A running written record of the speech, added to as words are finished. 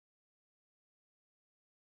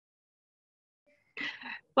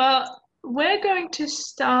Well, we're going to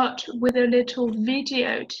start with a little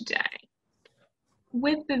video today.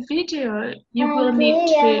 With the video, you will need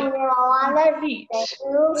to repeat.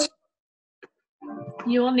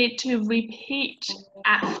 You'll need to repeat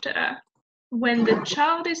after. When the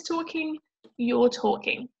child is talking, you're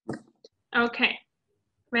talking. Okay,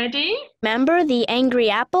 ready? Remember the angry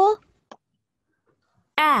apple?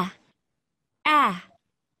 Ah, ah.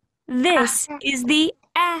 This is the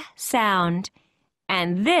ah sound,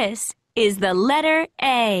 and this is the letter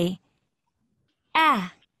A.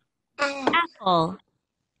 Ah, apple.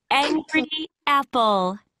 Angry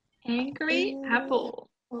apple. Angry apple.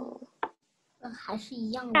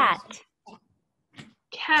 Cat.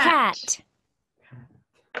 Cat.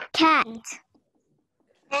 Cat.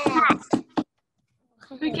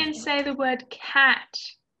 Who can say the word cat?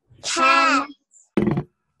 Cat.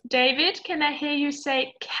 David, can I hear you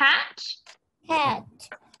say cat? Cat.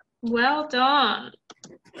 Well done.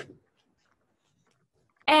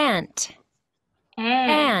 Ant.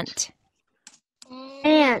 Ant.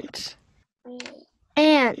 Ant.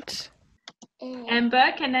 Ant.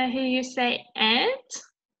 Amber, can I hear you say ant?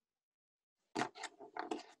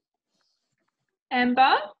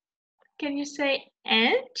 Amber, can you say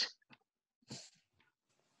ant?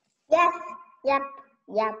 Yes. Yep.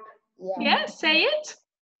 Yep. Yep. Yeah, say it.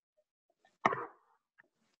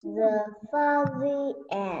 The fuzzy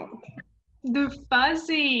ant. The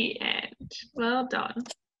fuzzy ant. Well done.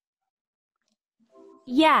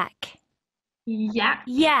 Yak. Yak.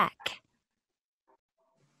 Yak.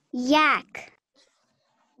 Yak.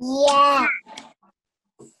 Yeah.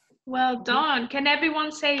 Well done. Can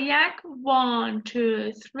everyone say yak? 1,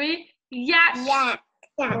 2, 3. Yak. Yeah.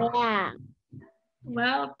 Yeah.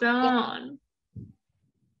 Well done.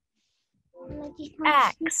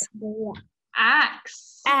 Axe.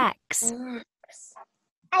 Axe. Axe.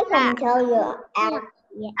 I can tell you. Axe.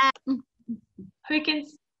 Who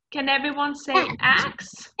can everyone say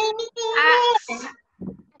axe? Axe.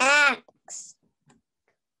 Axe.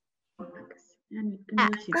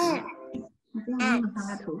 Axe. 你这样弄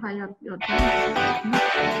他的头发要 Ant,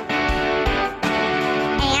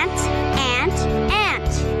 ant,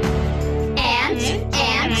 ant. Ant,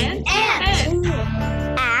 ant, ant.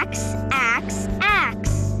 Axe, axe,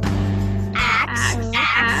 axe. Axe,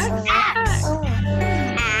 axe, axe.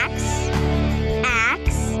 Axe,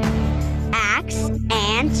 axe, axe,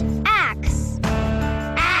 and axe.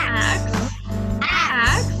 Axe,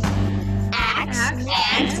 axe, axe,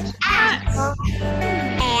 and axe.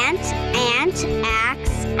 Ant,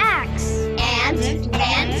 axe, axe. Ant,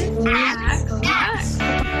 axe, axe.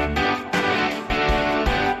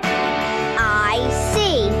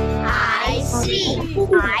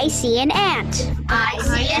 I see an ant. I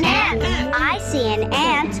see an ant. I see an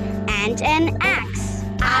ant and an axe.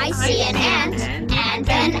 I see an ant and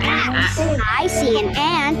an axe. I see an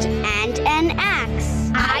ant and an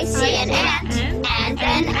axe. I see an ant and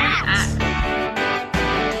an axe.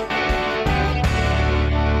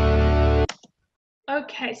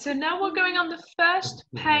 Okay, so now we're going on the first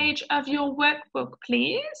page of your workbook,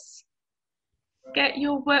 please. Get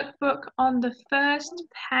your workbook on the first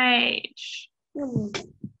page.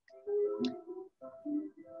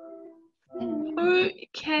 Who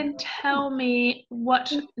can tell me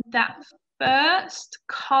what that first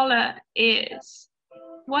color is?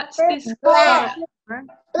 What's this color?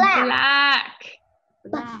 Black.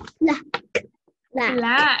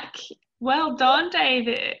 Black. Well done,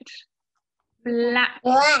 David. Black.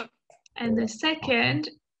 Black. And the second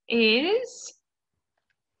is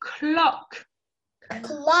clock.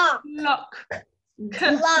 Clock. Clock.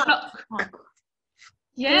 Clock. Clock.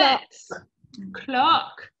 Yes.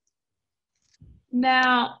 Clock.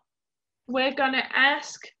 Now, we're going to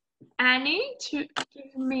ask Annie to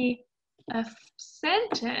give me a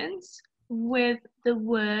sentence with the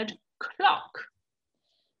word clock.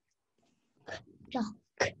 Clock.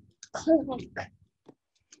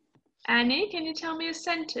 Annie, can you tell me a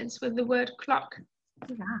sentence with the word clock?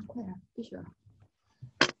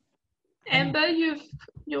 Amber,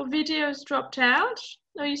 your video's dropped out.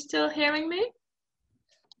 Are you still hearing me?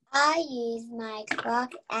 I use my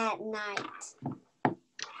clock at night.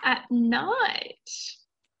 At night.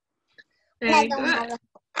 Very I good. don't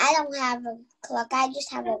have a clock. I just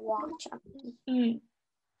have a watch on me.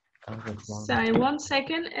 Sorry, 1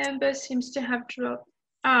 second. Amber seems to have dropped.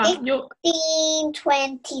 Ah,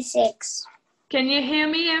 18:26. Can you hear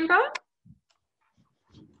me, Amber?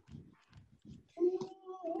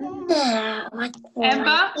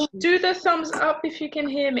 Amber, do the thumbs up if you can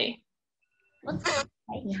hear me.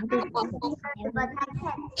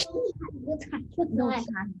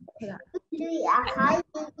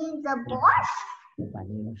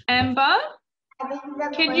 Amber,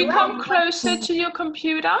 can you come closer to your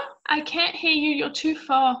computer? I can't hear you, you're too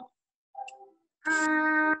far.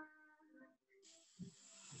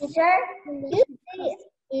 Teacher,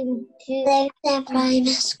 into the primary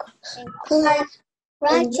school.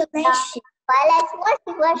 Congratulations. What's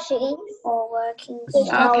washing for working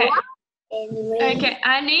Okay. in Okay,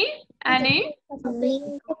 Annie,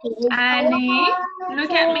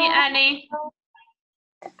 look at me, Annie.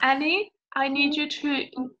 Annie, I need you to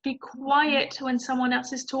be quiet when someone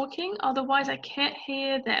else is talking, otherwise I can't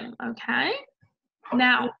hear them, okay?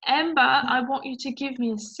 Now, Amber, I want you to give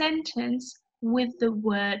me a sentence with the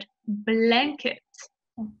word blanket.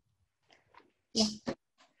 Yeah.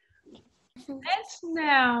 Let's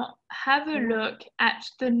now have a look at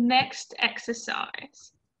the next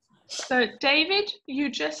exercise. So, David, you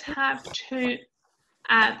just have to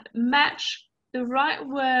match the right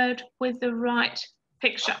word with the right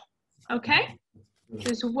picture, okay?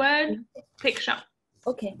 There's word, picture.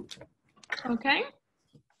 Okay. Okay?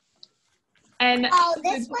 And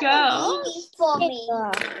this the girls, easy for me.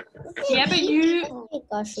 yeah, but you,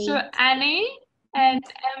 so Annie and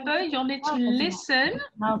Amber, you'll need to listen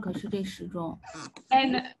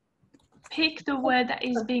and pick the word that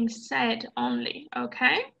is being said only,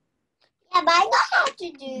 okay? Yeah, but I know how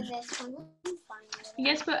to do this one.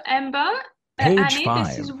 Yes, but Amber, Page Annie, 5.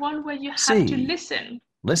 this is one where you have C. to listen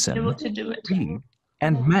Listen, able to do it. read,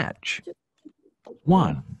 and match.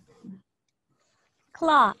 1.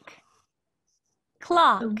 Clock.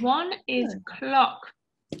 Clock. The one is clock.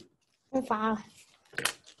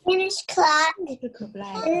 Finish clock.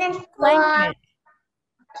 Finish clock.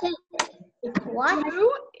 What?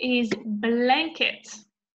 2 is blanket.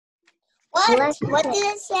 What? What did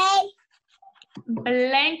it say?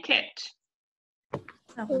 Blanket.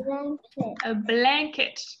 Blanket. A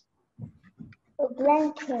blanket. A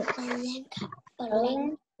blanket.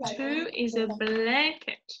 2 is a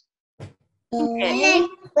blanket.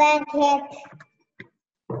 Blanket.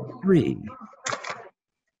 3.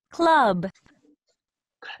 Club.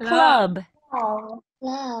 Club. Oh,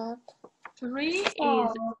 love. 3 is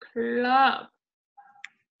club.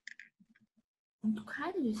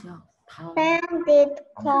 Bandit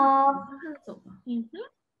club.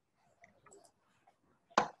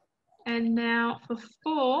 And now for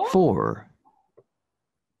 4. 4.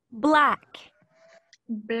 Black.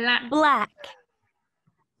 Black. Black.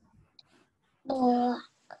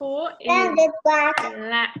 4 is Bandit black.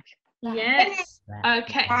 black. Yes.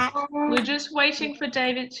 Okay. We're just waiting for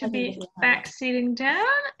David to be back sitting down,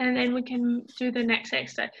 and then we can do the next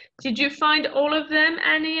exercise. Did you find all of them,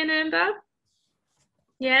 Annie and Amber?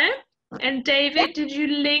 Yeah? And David, did you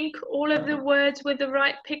link all of the words with the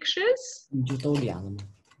right pictures?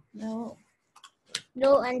 No.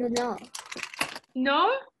 No and no.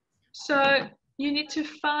 No? So you need to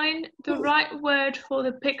find the right word for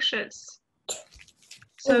the pictures.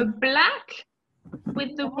 So black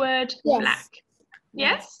with the word black.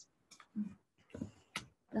 Yes?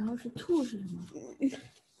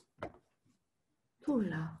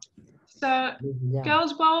 So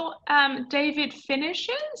girls, while David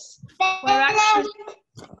finishes, we're actually...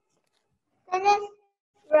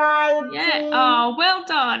 Right. Yeah, oh, well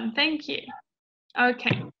done, thank you.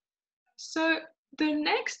 Okay, so the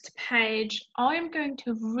next page, I'm going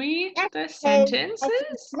to read the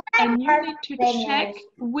sentences and you need to check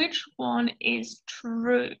which one is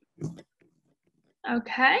true.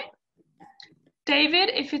 Okay? David,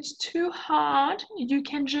 if it's too hard, you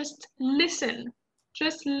can just listen.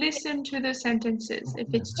 Just listen to the sentences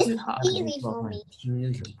if it's too hard. Easy for me.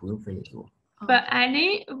 But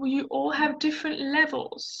Annie, you all have different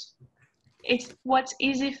levels. It's what's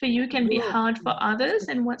easy for you can be hard for others,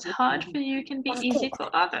 and what's hard for you can be easy for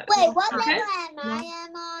others. Wait, what okay? level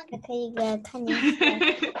am I on?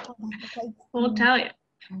 We'll tell you.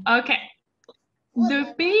 Okay.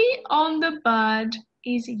 The bee on the bud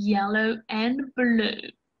is yellow and blue.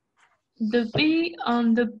 The bee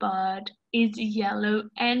on the bud is yellow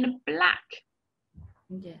and black.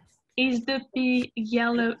 Yes. Is the bee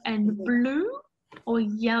yellow and blue or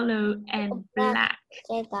yellow and black?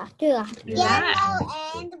 Yellow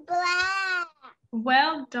and black.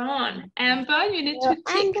 Well done. Amber, you need to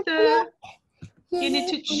tick the... You need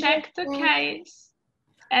to check the case.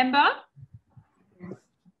 Amber?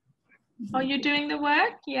 Are you doing the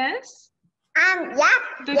work? Yes? Yeah.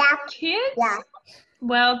 The kids? Yeah.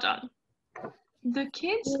 Well done. The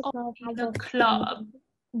kids are in a club.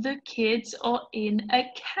 The kids are in a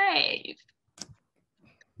cave.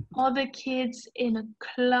 Are the kids in a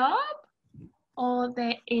club or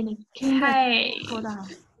they're in a cave?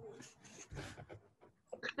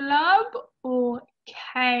 Club or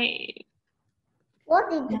cave? What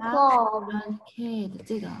is the club? Arcade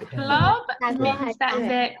这个 Club means that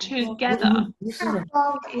they're together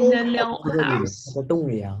in a little 屋子里 house. 在洞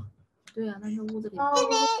里啊。对啊，那是屋子里。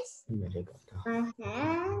 你这个。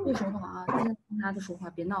 别说话啊，听他的说话，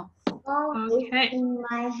别闹。 Okay. In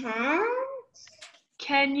my hand.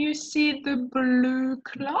 Can you see the blue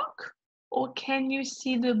clock? Or can you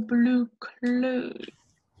see the blue clue?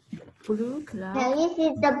 Blue cloud。 Can you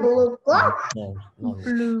see the blue clock?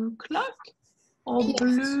 Blue clock or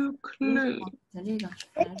blue clue? 咱这个。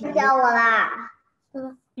别叫我啦！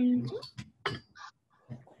 Mhm.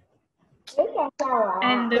 别想叫我啦！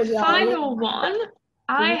 And the final one,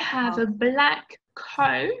 I have a black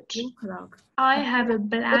coat. Blue clock。 I have a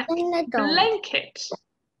black blanket.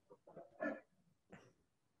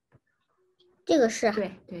 这个是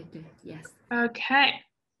对对对 ，yes。 Okay.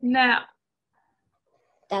 Now,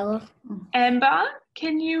 打过。 Amber,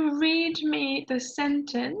 can you read me the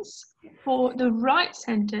sentence for the right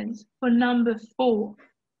sentence for number 4?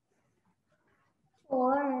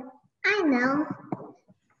 Or I know.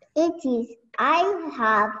 It is. I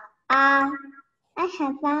have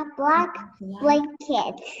a black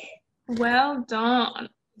blanket. Well done.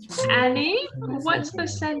 Annie, what's the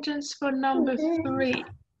sentence for number 3?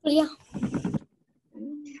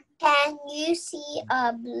 Can you see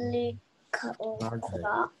a blue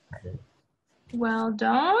clock? Well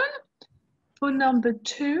done. For number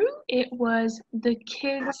 2, it was the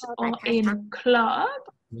kids are in a club.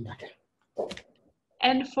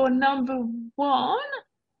 And for number 1,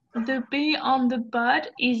 the bee on the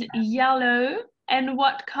bud is yellow. And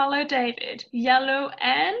what color, David? Yellow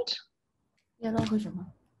and? Yellow 和什么？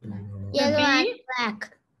 Yellow and bee?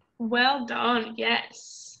 black. Well done,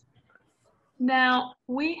 yes. Now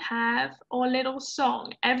we have our little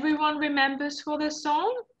song. Everyone remembers for the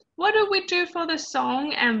song? What do we do for the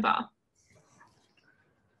song, Amber?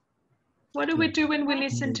 What do we do when we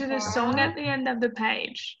listen to the song at the end of the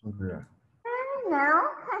page? No.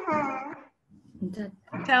 你再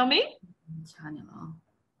Tell me. 掐你了啊！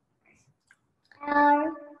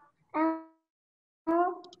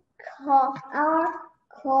 Our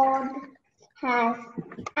code has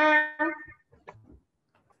a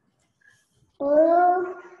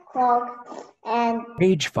blue clock and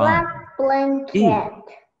Page 5. black blanket.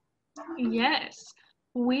 Yes,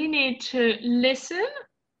 we need to listen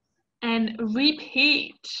and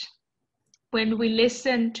repeat when we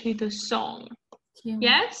listen to the song. 听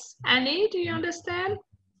Yes, Annie, do you understand?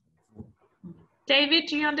 David,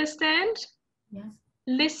 do you understand? Yes.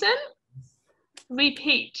 Listen,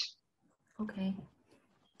 repeat. Okay.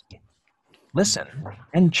 Listen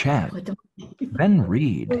and chant. 我的 Then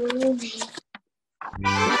read.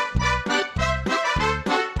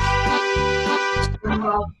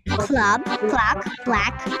 Club, clock,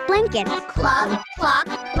 black blanket. Club, clock,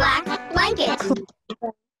 black blanket.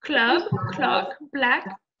 Club, clock,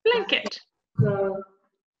 black blanket.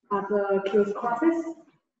 Are the kids' classes?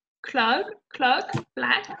 Club, clock,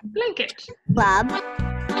 black blanket. Club,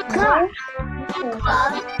 clock,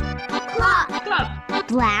 Club, clock, Club,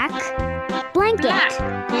 black blanket. black,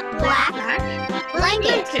 black black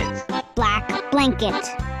blanket. blanket. Black blanket.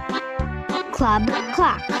 Club,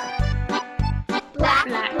 clock. Black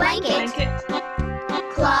Black blanket. blanket.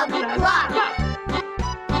 Club, Club, clock. clock.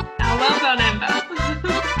 Oh, well done, Amber.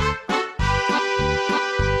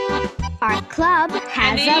 Our club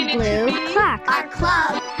has Annie, a you need to blue read. clock Our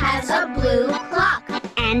club has a blue clock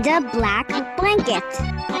and a black blanket.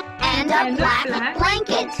 and a And a black black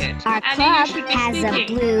blanket. Our Annie, you club should be has a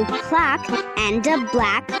speaking. blue clock and a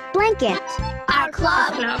black blanket. Our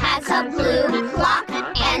club has a blue clock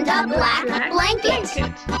and a black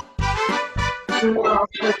blanket.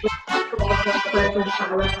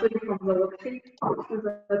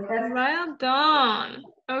 Well done.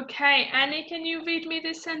 Okay, Annie, can you read me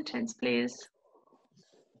this sentence, please?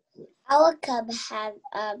 Our club has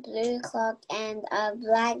a blue clock and a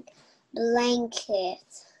black blanket.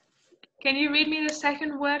 Can you read me the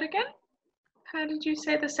second word again? How did you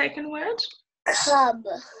say the second word? Club.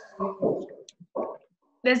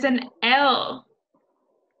 There's an L.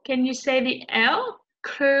 Can you say the L?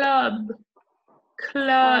 Club.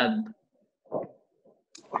 Club.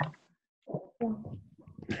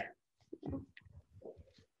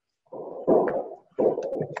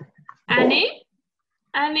 Annie?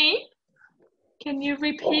 Annie? Can you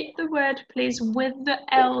repeat the word, please, with the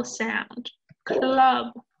L sound? Club.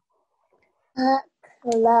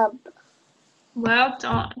 Club. Well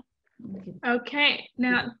done. Okay,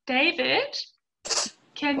 now David,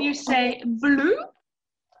 can you say blue?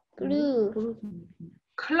 Blue.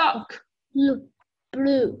 Clock. Blue.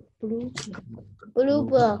 Blue. blue Blue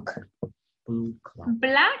book. Blue clock.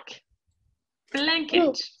 Black.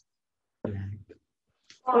 Blanket.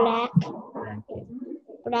 Black.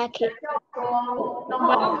 Blanket.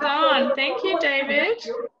 Well done. Thank you, David.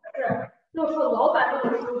 就是老板的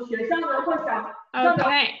时候，学生们会想。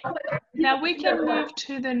 Okay. Now we can move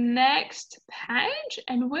to the next page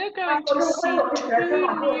and we're going to see 2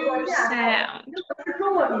 new sounds.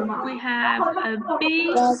 We have a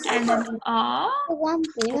B and an R,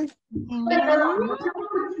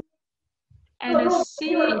 and a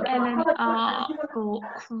C and an R for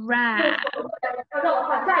crab.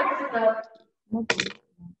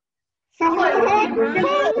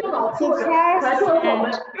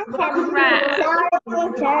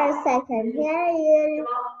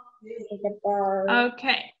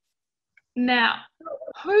 Okay. Now,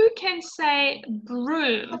 who can say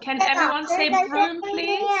broom? Can everyone say broom,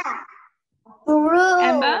 please? Broom.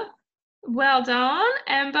 Amber? Well done,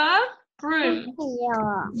 Amber. Broom.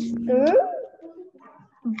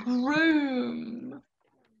 Broom.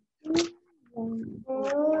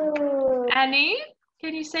 Annie,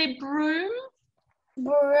 can you say broom?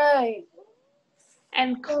 Broom.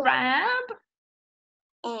 And crab?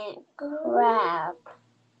 And crab.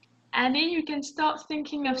 Annie, you can start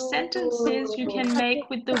thinking of sentences you can make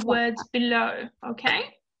with the words below,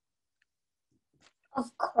 okay?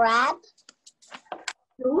 Of crab.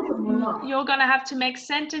 You're going to have to make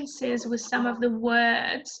sentences with some of the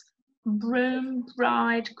words broom,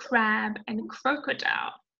 bride, crab, and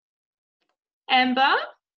crocodile. Amber,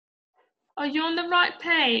 are you on the right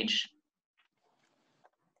page?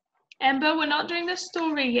 Amber, we're not doing the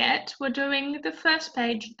story yet. We're doing the first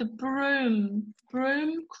page, the broom,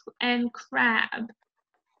 broom and crab.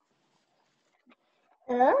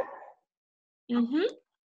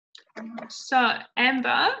 So,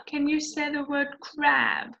 Amber, can you say the word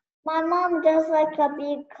crab? My mom just like a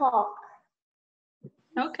big cock.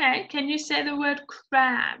 Okay, can you say the word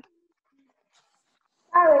crab?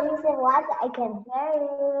 Sorry, you said what? I can hear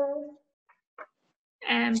you.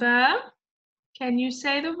 Amber, can you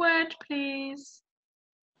say the word, please?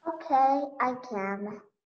 Okay, I can.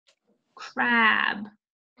 Crab.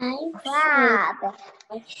 Crab.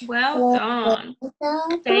 Well done.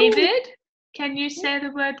 David, can you say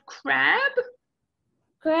the word crab?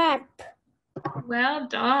 Crab. Well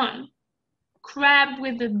done. Crab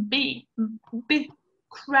with a B. B.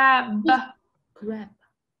 Crab. Crab.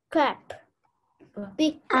 Crab.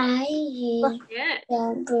 Big Yes.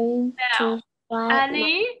 Now,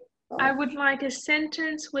 Annie, I would like a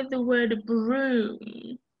sentence with the word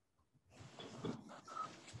broom.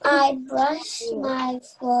 I brush my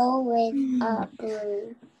floor with a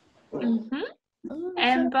broom.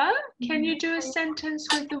 Amber, can you do a sentence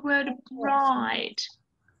with the word bride?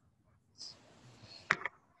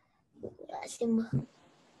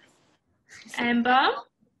 Amber,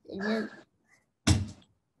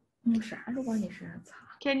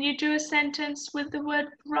 can you do a sentence with the word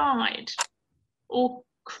bride? Or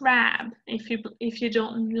crab, if you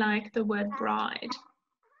don't like the word bride.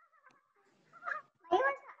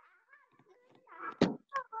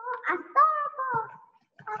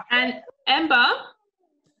 And Amber,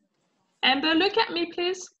 look at me,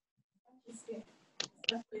 please.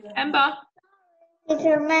 Amber.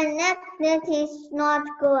 Teacher, my neck is not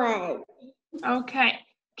good. Okay.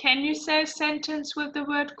 Can you say a sentence with the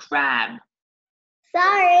word crab?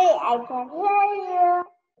 Sorry, I can hear you.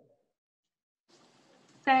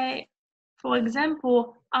 Say, for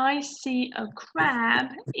example, I see a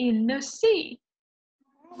crab in the sea.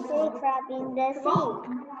 I see crab in the sea.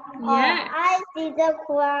 Yes. I see the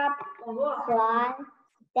crab fly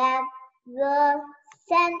that the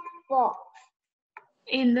sandbox.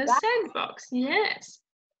 In the sandbox, yes.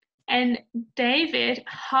 And David,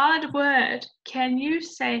 hard word. Can you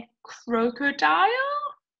say crocodile?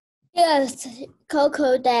 Yes,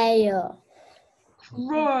 crocodile.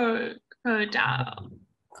 Crocodile.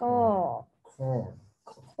 Crow.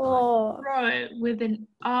 Crow with an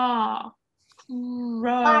R. Crow.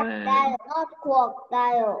 Crocodile, not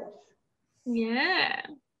crocodile. Yeah.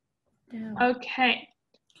 Okay.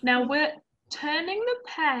 Now we're turning the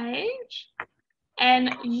page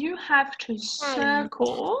and you have to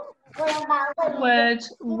circle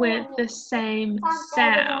words with the same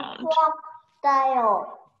sound.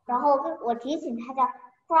 Crocodile. 然后我提醒他叫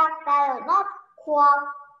crocodile, not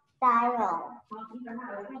crocodile.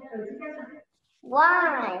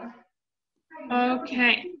 Why?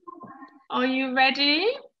 Okay. Are you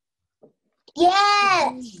ready?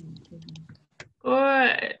 Yes.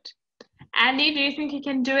 Good. Andy, do you think you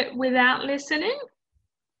can do it without listening?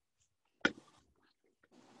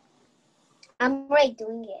 I'm already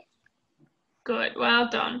doing it. Good. Well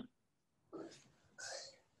done.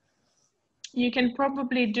 You can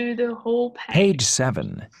probably do the whole page. Page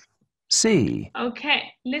 7. C.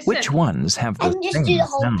 Okay, listen. Which ones have the And just same do the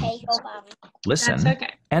whole sound? page, Obama. Listen That's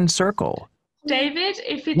okay. and circle. David,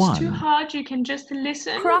 if it's too 1. hard, you can just listen. This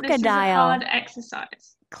is a Crocodile. hard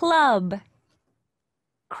exercise. Club.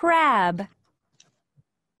 Crab.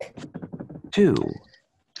 2.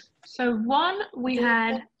 So 1, we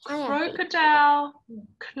had crocodile,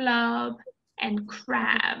 club, and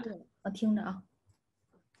crab. 我听着啊。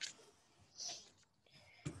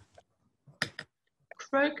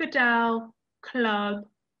 Crocodile, club,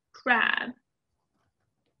 crab.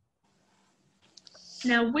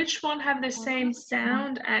 Now, which one have the same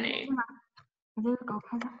sound, Annie?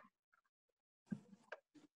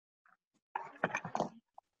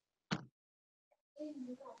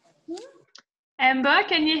 Amber,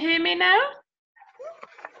 can you hear me now?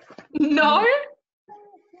 No?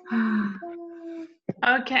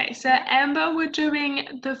 Okay, so Amber, we're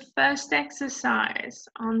doing the first exercise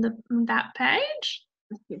on that page.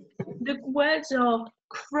 The words are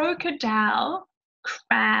crocodile,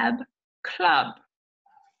 crab, club.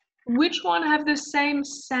 Which one have the same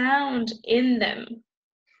sound in them?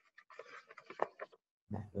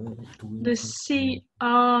 The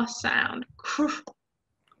CR sound.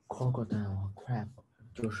 Crocodile, crab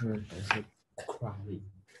就是crab。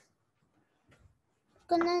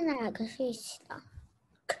跟那哪个是一起的？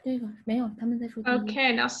这个没有，他们在说第一。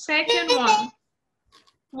 Okay, now second one.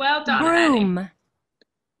 Well done, Broom. Annie.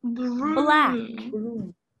 Broom. Black.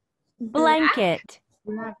 Broom. Blanket.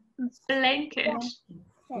 Blanket.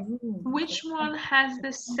 Which one has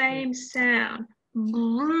the same sound?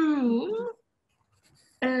 Broom,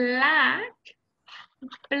 black,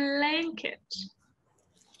 blanket.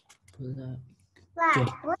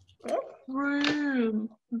 Broom,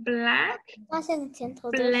 black, 发现前头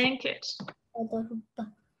的 blanket. 都是不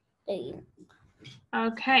对的。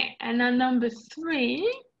 Okay, and now number 3.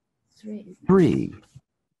 3.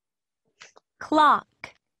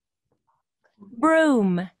 Clock.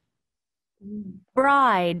 Broom.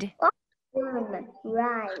 Bride.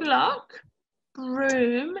 Right. Clock,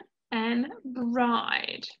 broom, and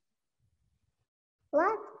bride.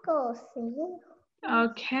 Let's go see.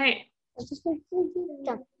 Okay, 我这是自己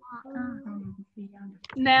讲话。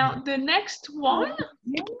 now the next one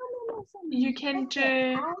you can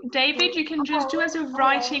do, David, you can just do as a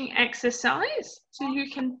writing exercise. So you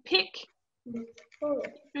can pick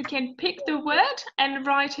the word and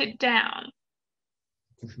write it down.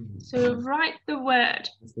 So write the word.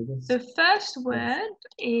 The first word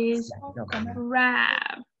is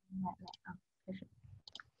crab.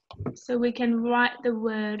 So we can write the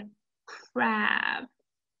word crab.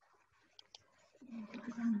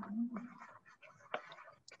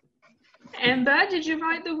 Amber, did you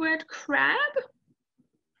write the word crab?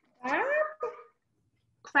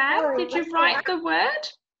 Crab, did you write the word?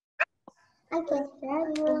 I can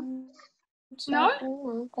tell you. No?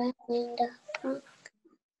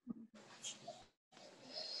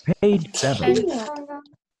 Page 7.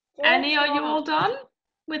 Annie, are you all done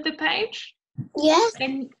with the page? Yes.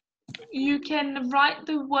 And you can write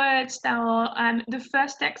the words that are the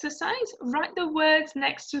first exercise. Write the words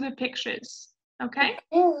next to the pictures. Okay?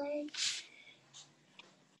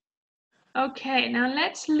 Okay, now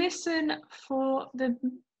let's listen for the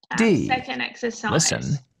D. second exercise.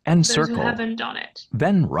 Listen and Those who circle. haven't done it.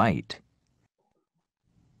 Then write.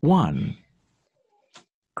 1.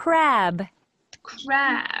 Crab.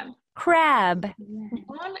 Crab. Crab.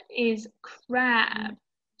 1 is crab.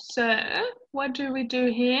 So what do we do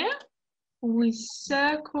here? We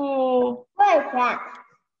circle Crab.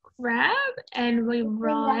 crab and we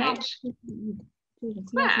write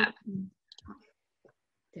crab.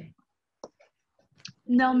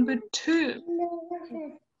 Number 2.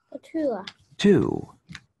 2.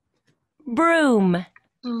 Broom.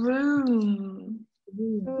 Broom.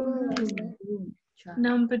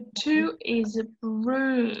 Number 2 is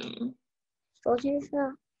broom. 首先是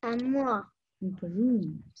M。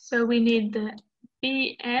 So we need the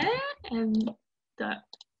BN and the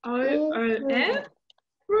OOM.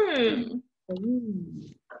 Broom.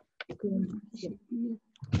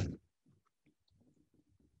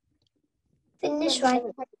 Finish right.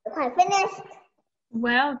 Finish.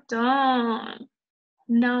 Well done.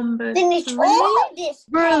 Number Finish 3. all of this.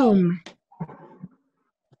 Broom.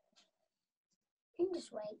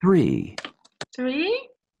 Finish right. 3. 3.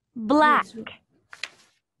 Black.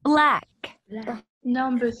 Black.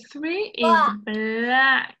 Number 3 is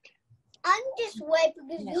black. I'm just wait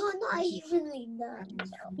because you're not evenly done.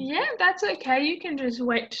 Yeah, that's okay. You can just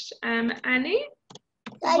wait, Annie.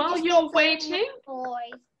 I While just you're get some waiting.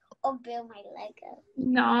 toys or build my Lego.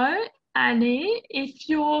 No, Annie, if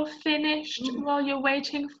you're finished while you're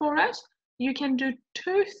waiting for us, you can do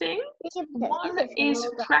two things. One is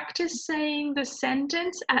practice saying the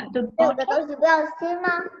sentence at the bottom.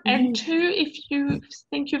 And two, if you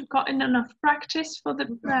think you've gotten enough practice for the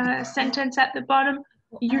sentence at the bottom,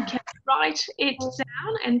 you can write it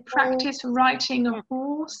down and practice writing a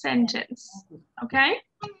whole sentence. Okay?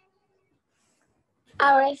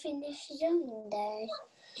 Already finished doing that.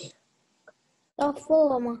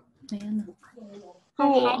 Four.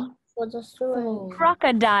 Four. For the story.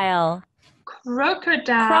 Crocodile.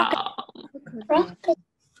 Crocodile. Crocodile.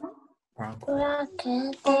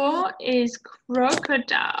 Four is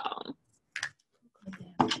crocodile.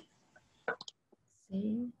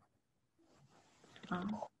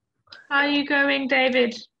 How are you going,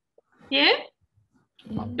 David? Yeah?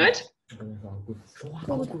 Good? Good.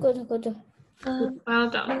 Well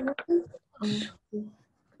done.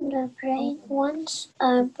 The brain wants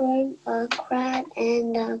a bird, a crab,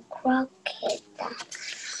 and a crocodile.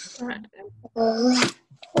 Right.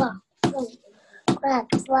 Crab,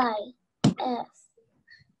 fly, crocodile.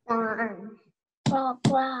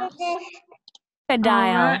 Crocodile.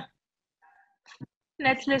 Alright.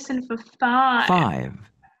 Let's listen for 5. 5.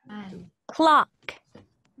 Clock.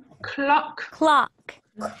 Clock. Clock.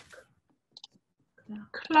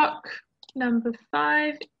 Clock. Number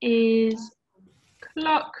 5 is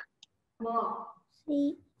clock.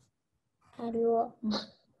 C. Hello.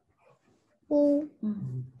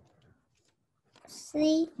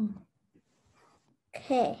 C.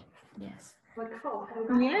 K. Yes.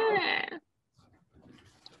 Yeah.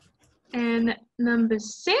 And number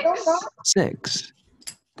 6. 6.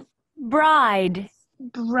 Bride.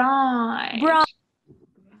 Bride. Bride.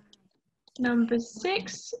 Number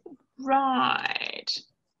 6. Bride.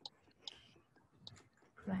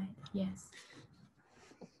 Right. Yes.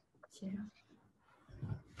 写上。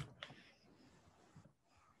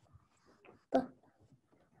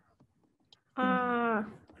 R.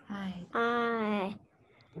 I. I.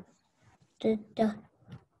 D.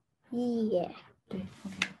 E. 对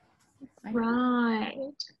 ，OK。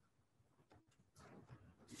 Right.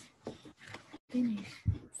 Finish.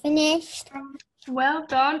 Finished. Well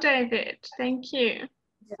done, David. Thank you.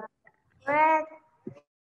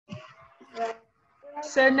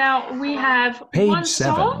 So now we have Page one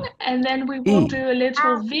 7. song and then we will E. do a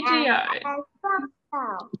little video.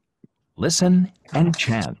 Listen and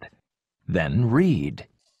chant. Then read.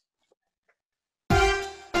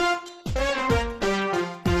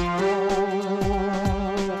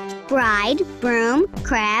 Bride, broom,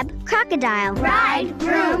 crab, crocodile. Bride,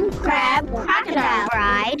 broom, crab, crocodile.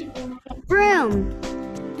 Bride, broom,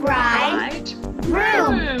 Right.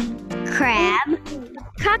 Broom. crab,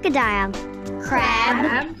 crocodile.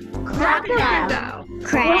 Crab, crocodile.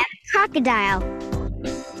 Crab, crocodile.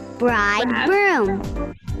 Bride, Crab. broom.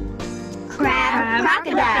 Crab,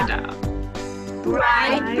 crocodile.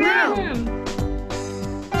 Bride, broom.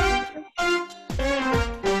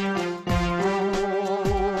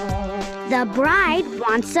 The bride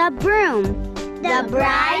wants a broom. The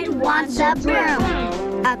bride wants a broom.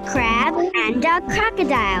 A crab and a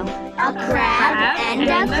crocodile. A crab and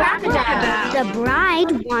a crocodile. The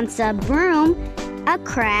bride wants a broom, a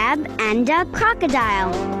crab and a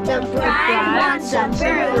crocodile. The bride wants a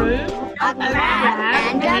broom, a crab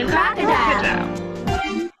and a crocodile.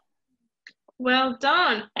 Well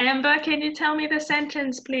done. Amber, can you tell me the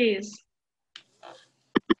sentence, please?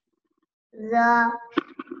 The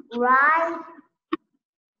bride.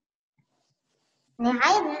 你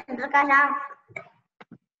还有没有干啥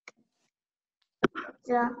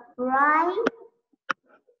The bride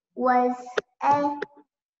was a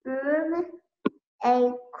broom,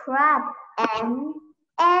 a crab, and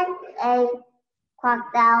a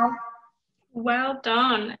crocodile. Well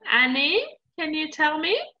done. Annie, can you tell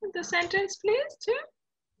me the sentence, please, too?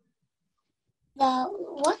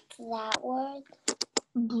 What's that word?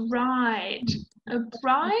 Bride. A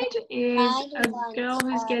bride is a girl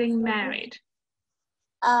who's getting married.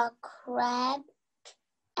 A crab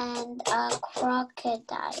and a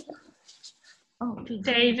crocodile. Oh, 这个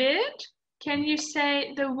David, can you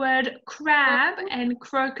say the word crab and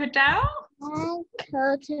crocodile? And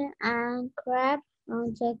turtle and crab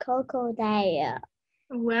and the crocodile.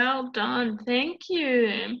 Well done. Thank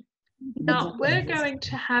you. Now we're going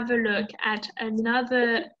to have a look at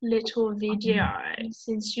another little video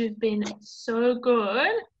since you've been so good.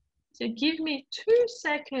 So give me 2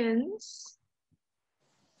 seconds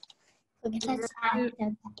to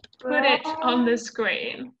put it on the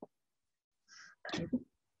screen.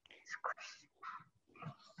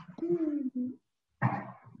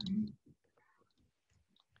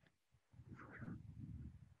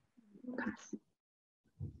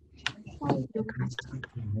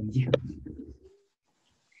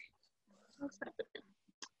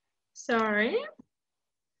 Sorry.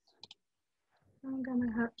 I'm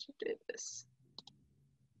gonna have to do this.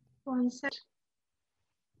 One sec.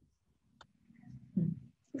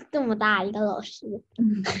 这么大一个老师，我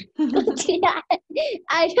居然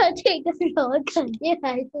挨上这个人，我肯定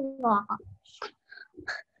还是我好。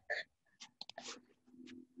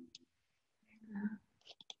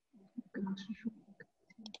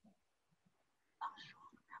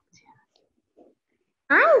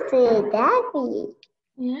I see Daddy.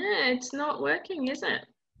 Yeah, it's not working, is it?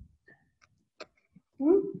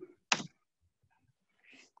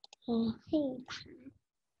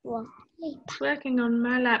 It's working on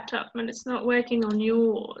my laptop, but it's not working on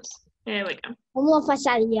yours. There we go. 我模仿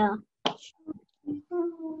下一页。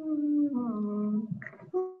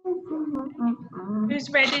Who's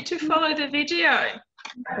ready to follow the video?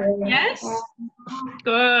 Yes?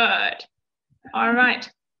 Good. All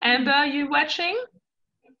right. Amber, are you watching?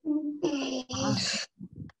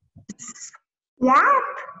 Yeah.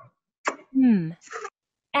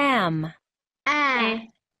 Am. Am.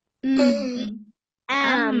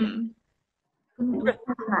 Am.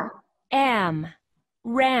 Ram. Ram.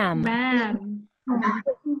 Ram.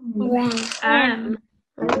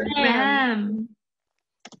 Ram.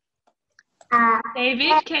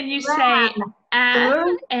 David, can you say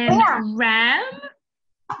am and ram?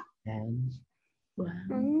 And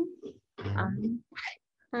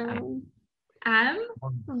Am,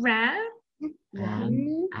 ram.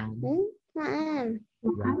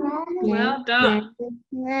 Well done.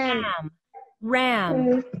 Ram.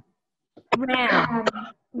 Ram. Ram.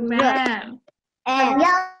 Ram.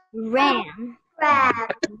 Ram.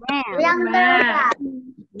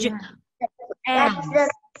 Jam.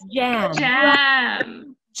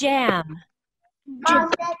 Jam. Jam.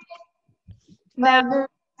 Now,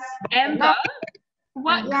 Amber,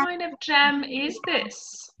 what kind of jam is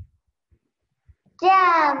this?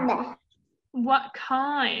 Jam. What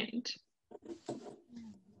kind?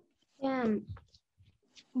 Jam.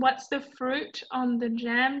 What's the fruit on the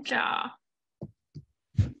jam jar?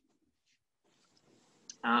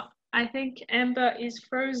 I think Amber is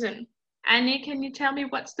frozen. Annie, can you tell me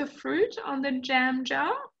what's the fruit on the jam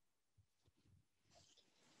jar?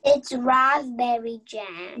 It's raspberry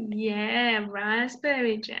jam. Yeah,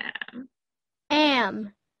 raspberry jam.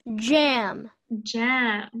 Jam. Jam.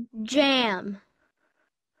 Jam.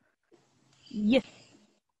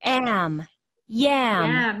 Am.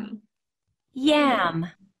 Yam. Yam.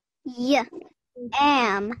 Yam.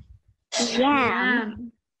 Am.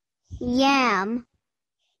 Yam. Yam.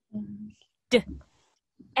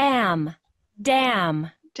 Am.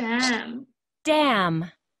 Dam. Dam.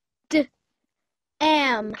 Dam.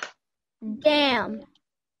 Am. Dam.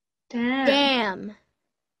 Dam. Dam.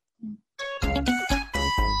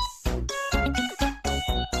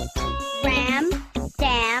 Ram.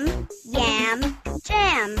 Dam. Yam.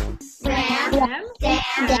 Jam. Ram. Dam. Dam.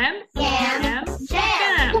 Dam. Yam.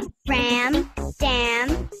 Jam. Ram.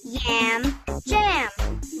 Dam. Yam. Jam.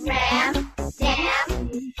 Ram. Dam.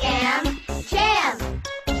 Yam. Jam.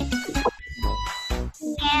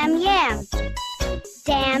 Yam. Yam.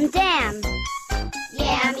 Dam. Dam.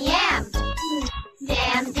 Yam. Yam.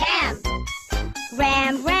 Dam. Dam.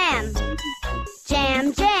 Ram. Ram.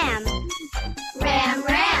 Jam. Jam. Ram.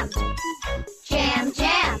 Ram. Jam.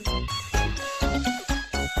 Jam.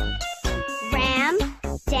 Ram.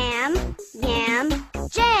 Dam. Yam.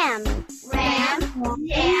 Jam. Ram.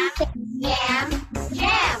 Dam. Yam.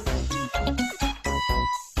 Jam.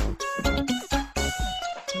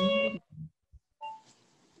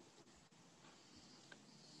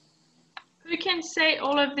 Who can say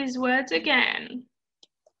all of these words again?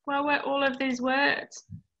 What were all of these words?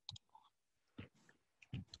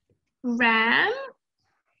 Ram,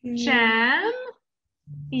 jam,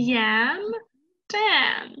 yam,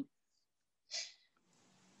 dam.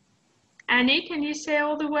 Annie, can you say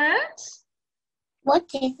all the words? What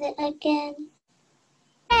is it again?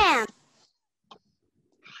 Ram.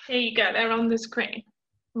 There you go, they're on the screen.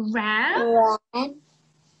 Ram, Ram.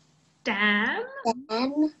 dam,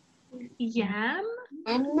 Dam. yam,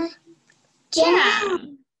 Jam.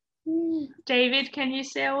 jam. David, can you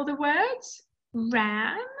say all the words?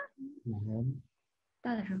 Ram, ram,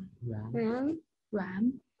 大点声。 Ram.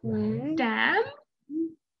 Ram. Ram. dam,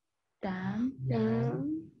 Dam.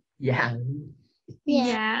 yam,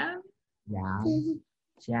 yam,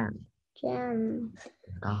 jam. Jam.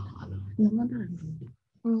 干啥呢？能不能大点声？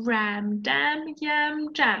 ram, dam,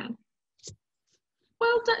 yam, jam.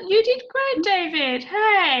 Well done. You did great, David.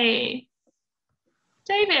 Hey.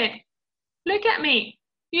 David, look at me.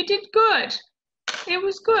 You did good. It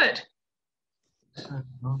was good.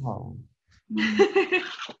 Oh.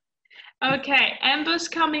 Okay, Amber's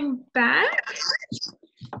coming back.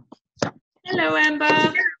 Hello,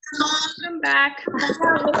 Amber. Come back.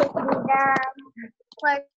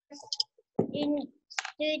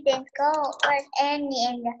 Students go first Annie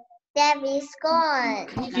and Debbie's gone.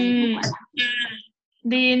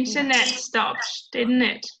 The internet stopped, didn't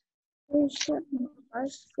it?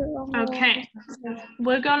 Okay.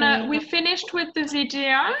 We finished with the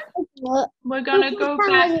video. We're gonna go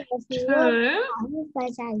back to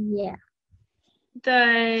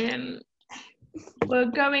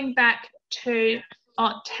we're going back to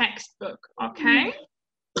our textbook, okay?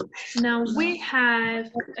 Now we have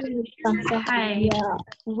a page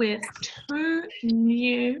with 2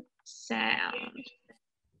 new sounds.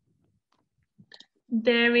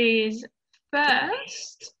 There is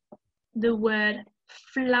first the word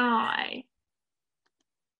fly.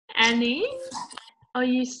 Annie, are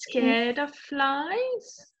you scared of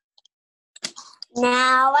flies?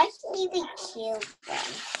 Now I need to kill them.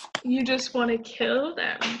 You just want to kill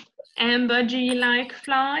them. Amber, do you like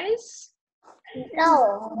flies?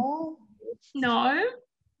 No. No?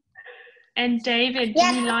 And David, do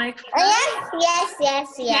you like flies? Yes.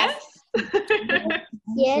 Yes?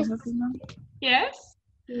 Yes. Yes?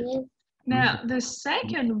 Now, the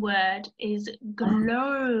second word is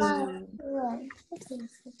globe.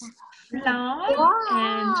 Fly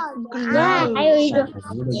and globe.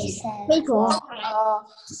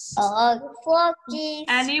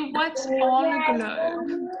 Annie, what's on a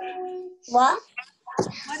globe? What?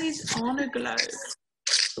 What is on a globe?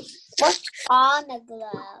 What's on a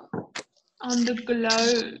globe? On the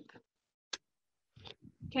globe.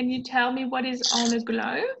 Can you tell me what is on a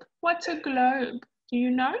globe? What's a globe? Do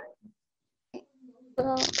you know?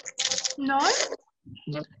 No?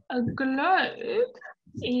 A globe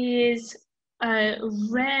is a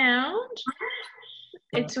round,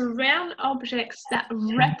 it's a round object that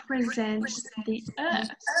represents the Earth.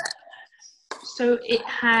 So it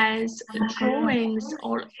has drawings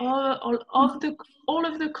all of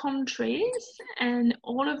the countries and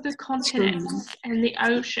all of the continents and the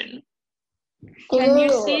ocean. Can you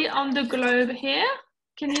see on the globe here?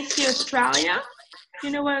 Can you see Australia? Do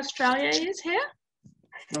you know where Australia is here?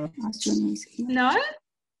 No?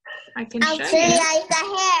 I can show you. Australia is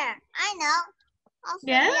here. I know.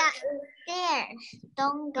 Australia is there.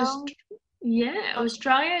 Don't. Yeah,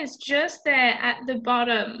 Australia is just there at the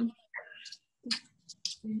bottom.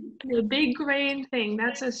 The big green thing,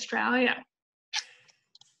 that's Australia.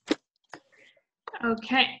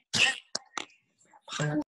 Okay.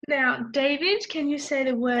 Now, David, can you say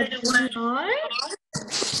the word fly?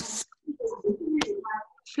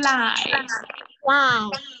 Fly. Fly.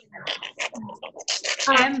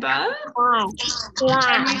 Amber,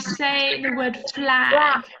 can you say the word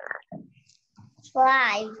flag?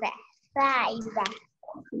 Flag.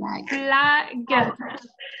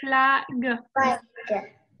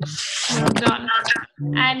 Well done.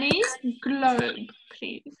 Annie, globe,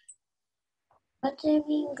 please. What do you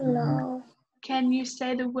mean globe? Can you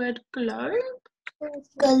say the word globe?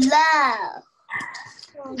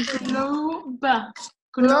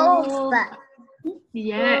 Globe.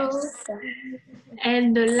 Yes.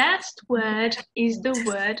 And the last word is the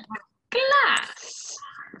word glass.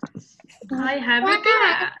 I have a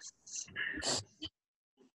glass.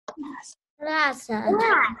 Glass.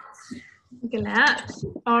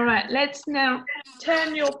 All right, let's now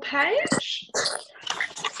turn your page.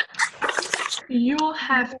 You'll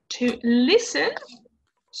have to listen,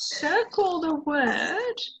 circle the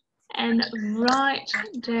word, and write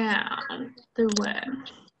down the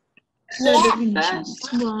word. So the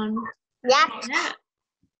first one. Yeah.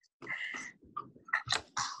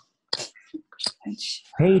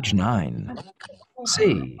 Page 9.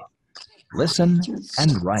 C. Listen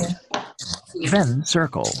and write. Then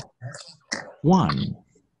circle. 1.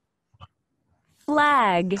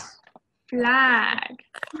 Flag. Flag.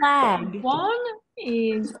 Flag. 1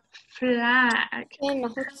 is flag.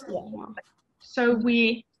 So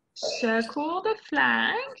we circle the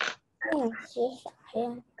flag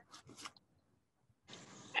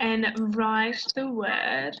and write the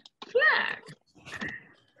word flag.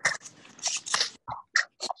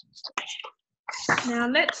 Now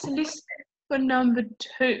let's list for number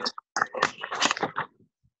 2.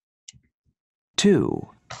 2.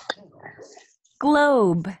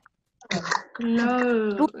 Globe.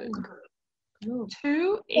 Globe.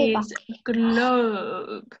 2 is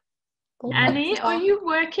globe. Annie, are you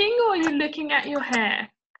working or are you looking at your hair?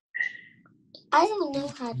 I don't know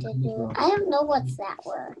how to do it. I don't know what's that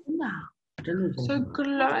word. So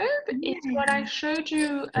globe is what I showed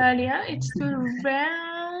you earlier. It's the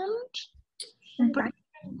round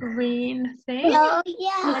green thing. Oh,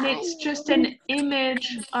 yeah. And it's just an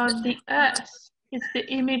image of the Earth. It's the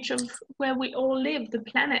image of where we all live, the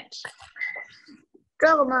planet.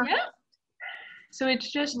 Yeah. So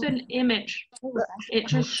it's just an image. It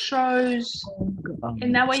just shows,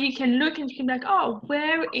 and that way you can look and you can be like, oh,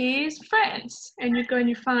 where is France? And you go and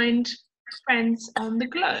you find France on the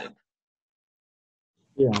globe.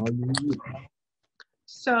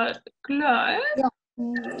 So globe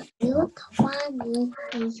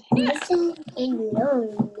is here.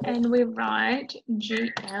 And we write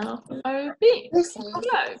G-L-O-B.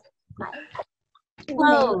 Globe.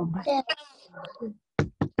 Globe.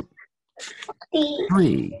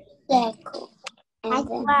 3,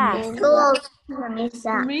 Glass. 什么意思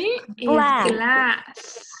啊？ Three is Glass.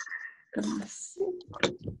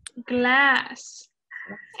 Glass.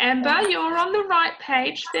 Amber, you're on the right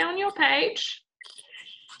page. Stay on your page.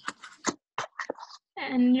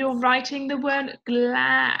 And you're writing the word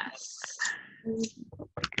glass.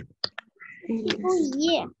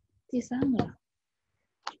 第三个了。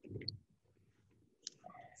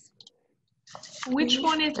 Which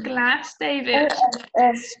one is glass, David?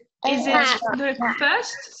 Is it the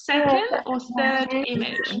first, second, or third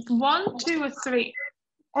image? 1, 2, or 3?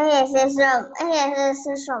 而且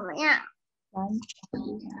是什么呀？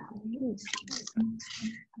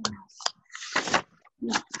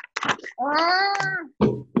哇！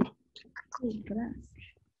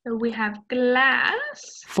 So we have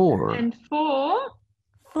glass. 4, And 4,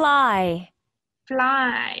 Fly.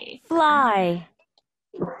 fly. Fly.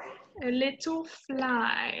 A little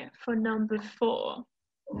fly for number 4.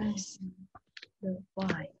 The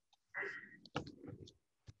Y.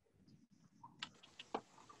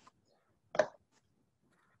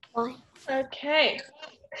 Okay.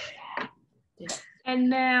 And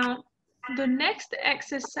now the next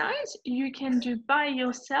exercise you can do by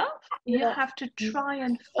yourself. You have to try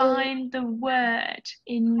and find the word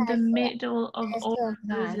in the middle of all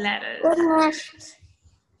those letters.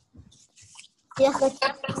 You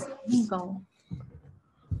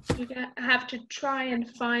have to try and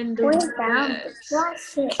find the words.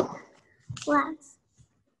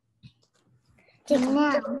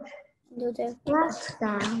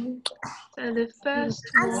 So the first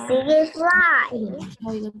one.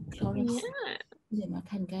 挑一个挑着词， Yeah. 姐们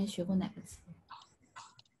看你刚才学过哪个词？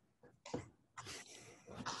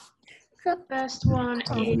 First one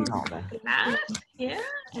is glass, yeah,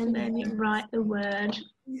 and then you write the word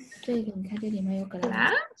这个你看这里面有 glass，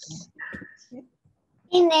 glass.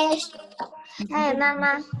 Finish. 哎，妈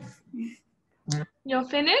妈， You're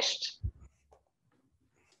finished?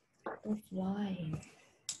 The fly.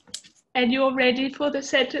 And you're ready for the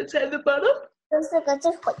sentence at the bottom? 这四个字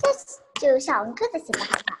我就小红课的写的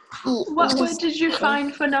好吧？ What word did you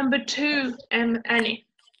find for number 2, Annie?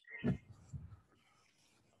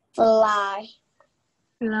 Fly.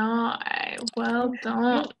 Fly. Well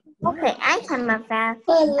done. Okay, I can my fly.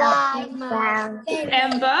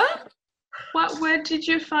 Amber, what word did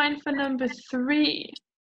you find for number 3?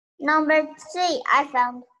 Number 3, I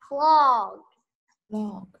found flag.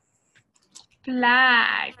 Log.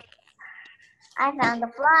 Flag. I found the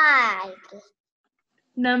flag.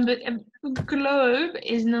 Number globe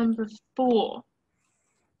is number 4.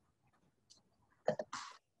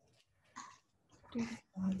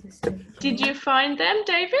 Did you find them,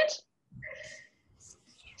 David?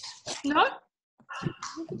 No?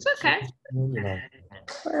 It's okay.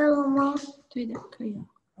 会了吗？对的，可以了。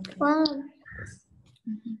完了。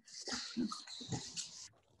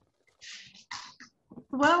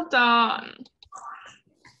 Well done.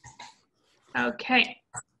 Okay.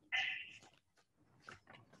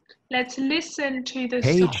 Let's listen to the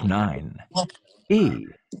page song. 9. E.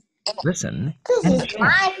 Listen This and is chant,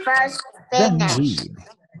 my first then finish. read.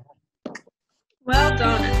 Well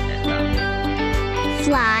done, Amber.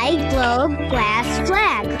 Fly, globe, glass,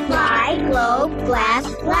 flag. Fly, globe, glass,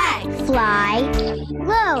 flag. Fly,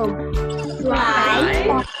 globe.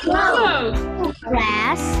 Fly, globe.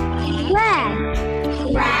 Glass, flag.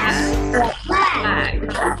 Glass, flag.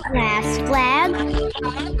 Glass, flag.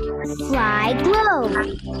 Fly, globe.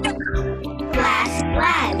 Glass,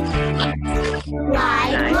 flag. Fly,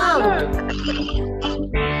 globe.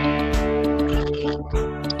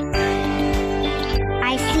 I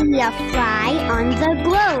see a fly on the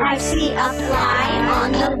globe. I see a fly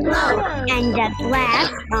on the globe. And a glass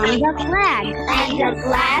on the flag. And a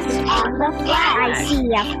glass on the flag. I see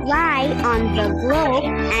a fly on the globe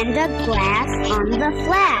and a glass on the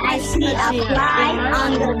flag. I see a fly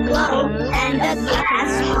on the globe and a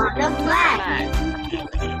glass on the flag.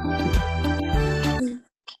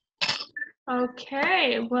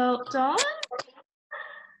 Okay, well done.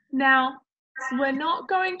 Now, we're not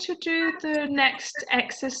going to do the next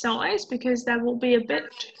exercise because that will be a bit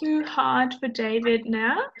too hard for David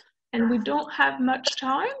now, and we don't have much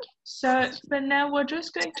time. So for now, we're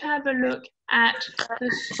just going to have a look at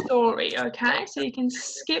the story, okay? So you can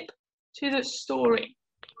skip to the story.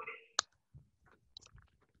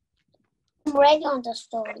 I'm already on the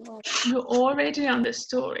story. You're already on the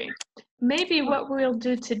story. Maybe what we'll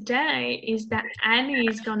do today is that Annie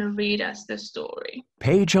is going to read us the story.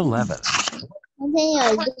 Page 11. Story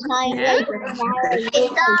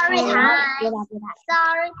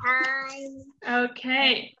time.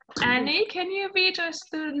 Okay. Annie, can you read us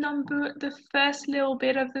the first little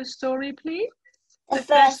bit of the story, please? The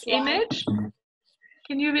first image.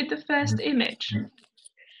 Can you read the first image?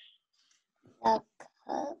 The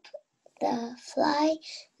cup, the fly,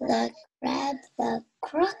 the crab, the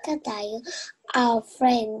crocodile are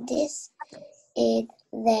friends. This is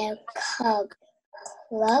their club.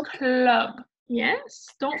 Club. Yes.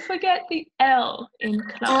 Don't forget the L in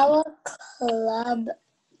club. Our club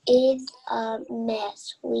is a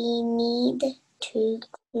mess. We need to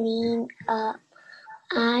clean up.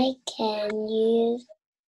 I can use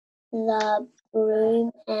the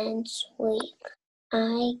broom and sweep.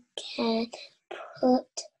 I can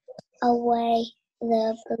put away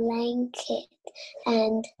the blanket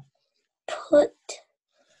and put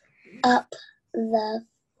up the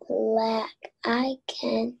flag. I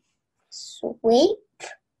can sweep.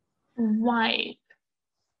 Wipe.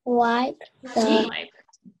 Wipe the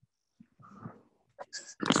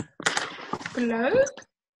globe.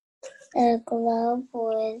 The globe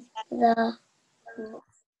with the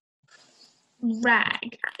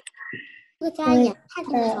rag. With the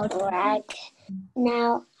rag.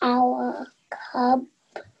 Now our cup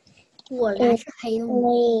is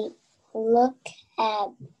clean. Look at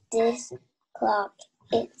this clock.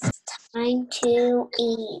 It's time to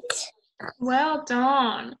eat. Well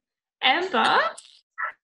done. Amber?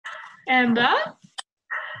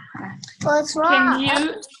 What's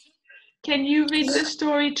wrong? Can you read the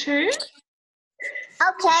story too?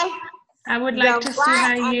 Okay. I would like to see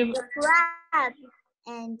how you... The crab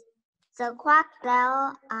and the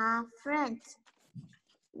crocodile are friends.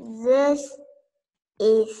 This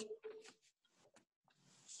is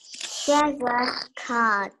their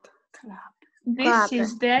club. This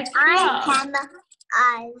is their club.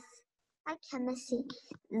 I can see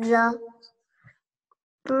the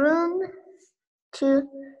broom to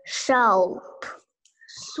soap.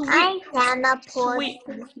 I can sweep.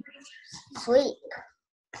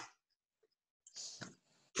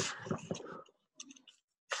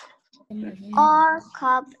 Our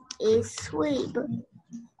cup is sweep.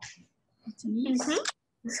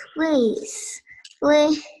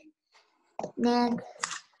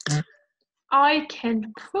 I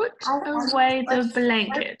can put away the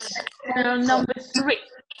blanket. Now, number 3.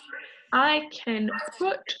 I can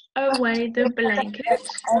put away the blanket.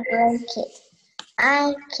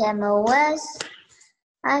 I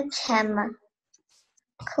can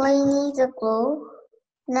clean the glue.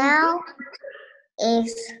 Now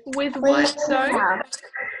is with what? Sorry.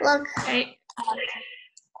 Look,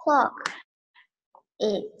 clock.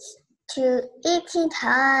 It's to eating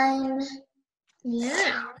time.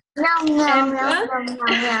 Yeah. No.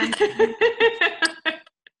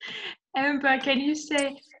 Amber, can you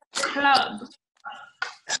say club?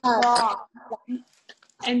 Club.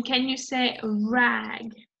 And can you say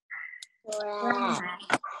rag? Rag.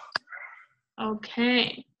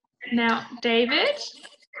 Okay. Now, David,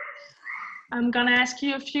 I'm gonna ask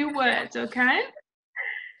you a few words, okay?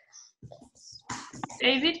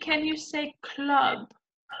 David, can you say club?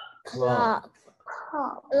 Club.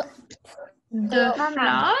 The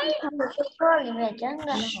fly?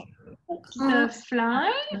 The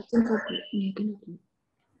fly?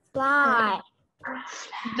 Fly.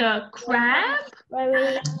 The crab?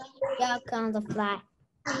 Very welcome the fly.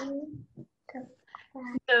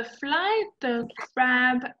 The fly, the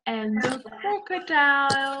crab, and the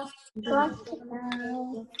crocodile.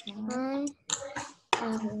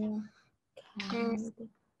 And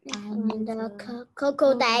the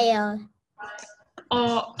crocodile.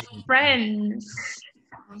 Or friends.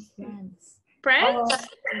 Friends?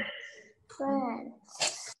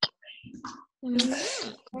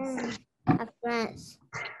 Friends.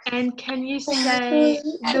 And can you say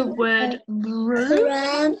the word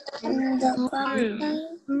broom?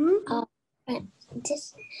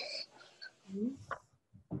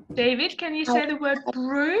 David, can you say the word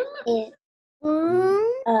broom?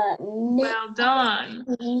 Well done.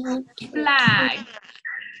 Flag.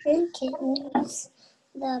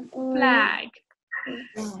 Flag.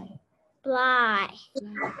 Fly.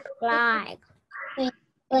 Fly.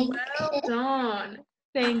 Well done.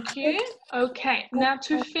 Thank you. Okay, now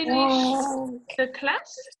to finish the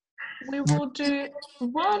class, we will do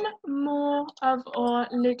one more of our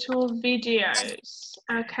little videos.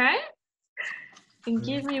 Okay? And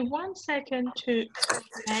give me 1 second to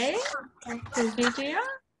play the video.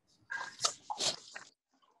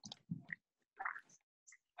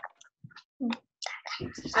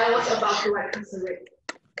 I was about to write this already.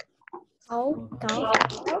 Cấu.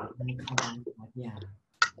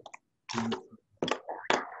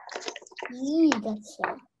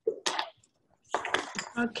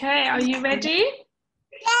 Okay, are you ready?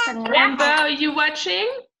 Amber, are you watching?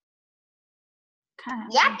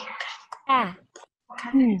 Yep. An.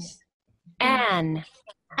 An.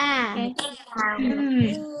 An.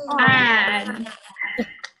 Fan.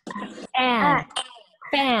 Fan.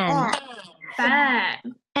 Fan.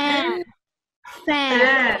 Fan. Fan. Fan.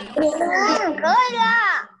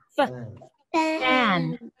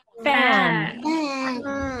 Fan.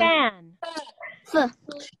 Fan.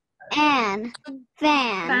 Fan.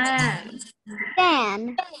 Fan.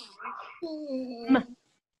 Fan. Man.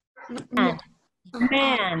 Man.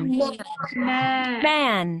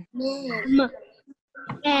 Man.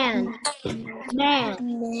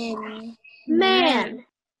 Man.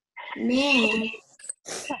 Man.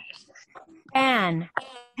 Pan.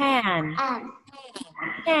 Pan. Pan.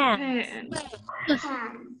 Pan.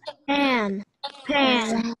 Pan. Pan.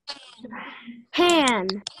 Pan.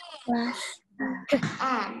 Pan.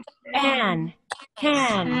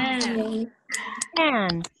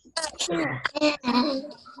 Pan.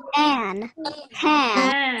 Pan. Pan.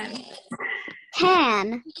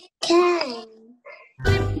 Pan. Can.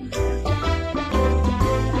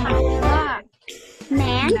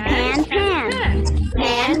 Man, pan, pan.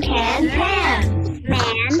 Man, can, pan.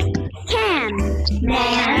 Man, can.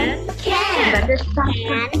 Man, can.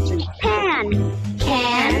 Pan, can, pan.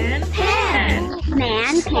 Man, can, pan.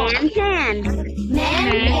 Man, can, pan.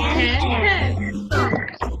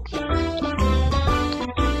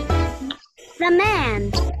 The man.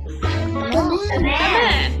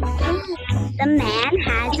 The man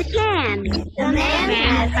has a can. The man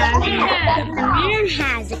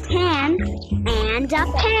has a can and a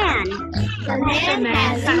pan. The man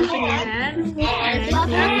has a can and a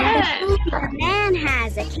pan. The man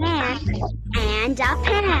has a can and a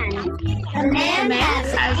pan. The man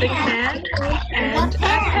has a can and a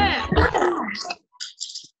pan.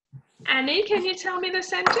 Annie, can you tell me the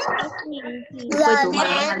sentence? The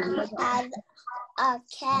man has a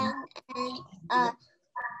can and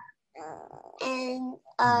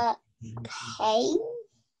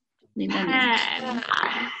a cane.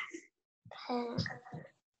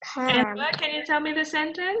 Pan. Emma, can you tell me the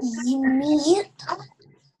sentence?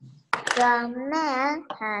 The man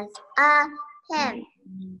has a pen.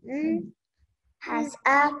 Has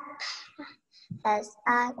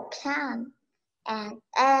a can and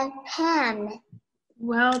a pen.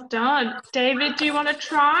 Well done. David, do you want to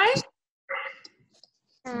try?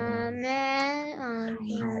 The man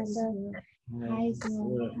has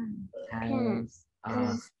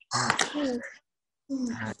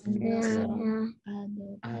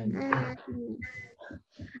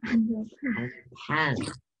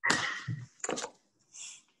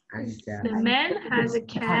The man has a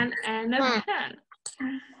can and a pen.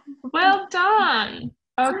 Well done.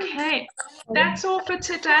 Okay, that's all for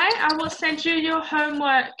today. I will send you your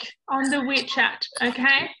homework on the WeChat,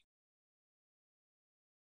 okay?